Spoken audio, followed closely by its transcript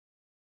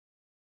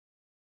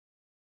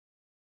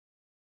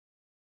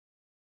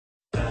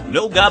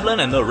No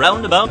Goblin and the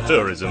Roundabout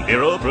Tourism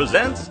Bureau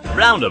presents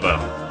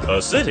Roundabout,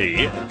 a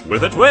city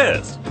with a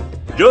twist.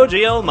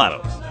 Giorgio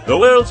Manos, the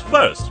world's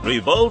first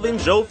revolving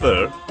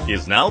chauffeur,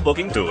 is now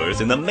booking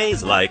tours in the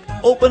maze-like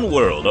open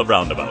world of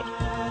Roundabout.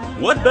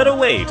 What better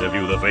way to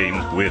view the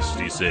famed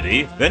Twisty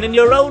City than in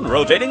your own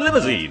rotating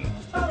limousine?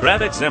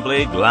 Traffic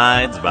simply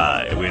glides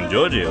by when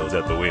Giorgio's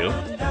at the wheel.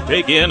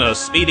 Take in a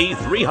speedy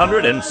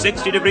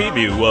 360-degree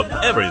view of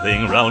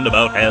everything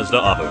Roundabout has to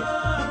offer.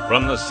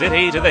 From the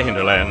city to the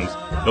hinterlands,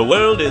 the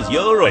world is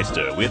your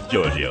oyster with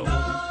Giorgio.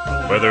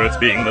 Whether it's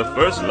being the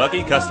first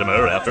lucky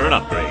customer after an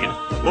upgrade,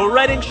 or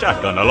riding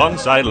shotgun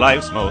alongside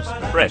life's most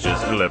precious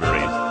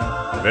deliveries,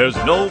 there's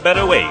no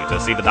better way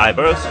to see the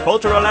diverse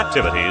cultural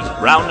activities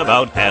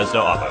Roundabout has to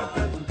offer.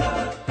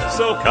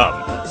 So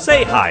come,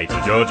 say hi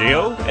to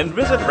Giorgio and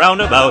visit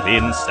Roundabout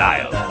in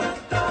style.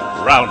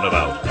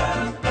 Roundabout,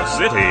 a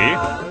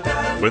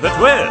city with a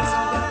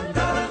twist.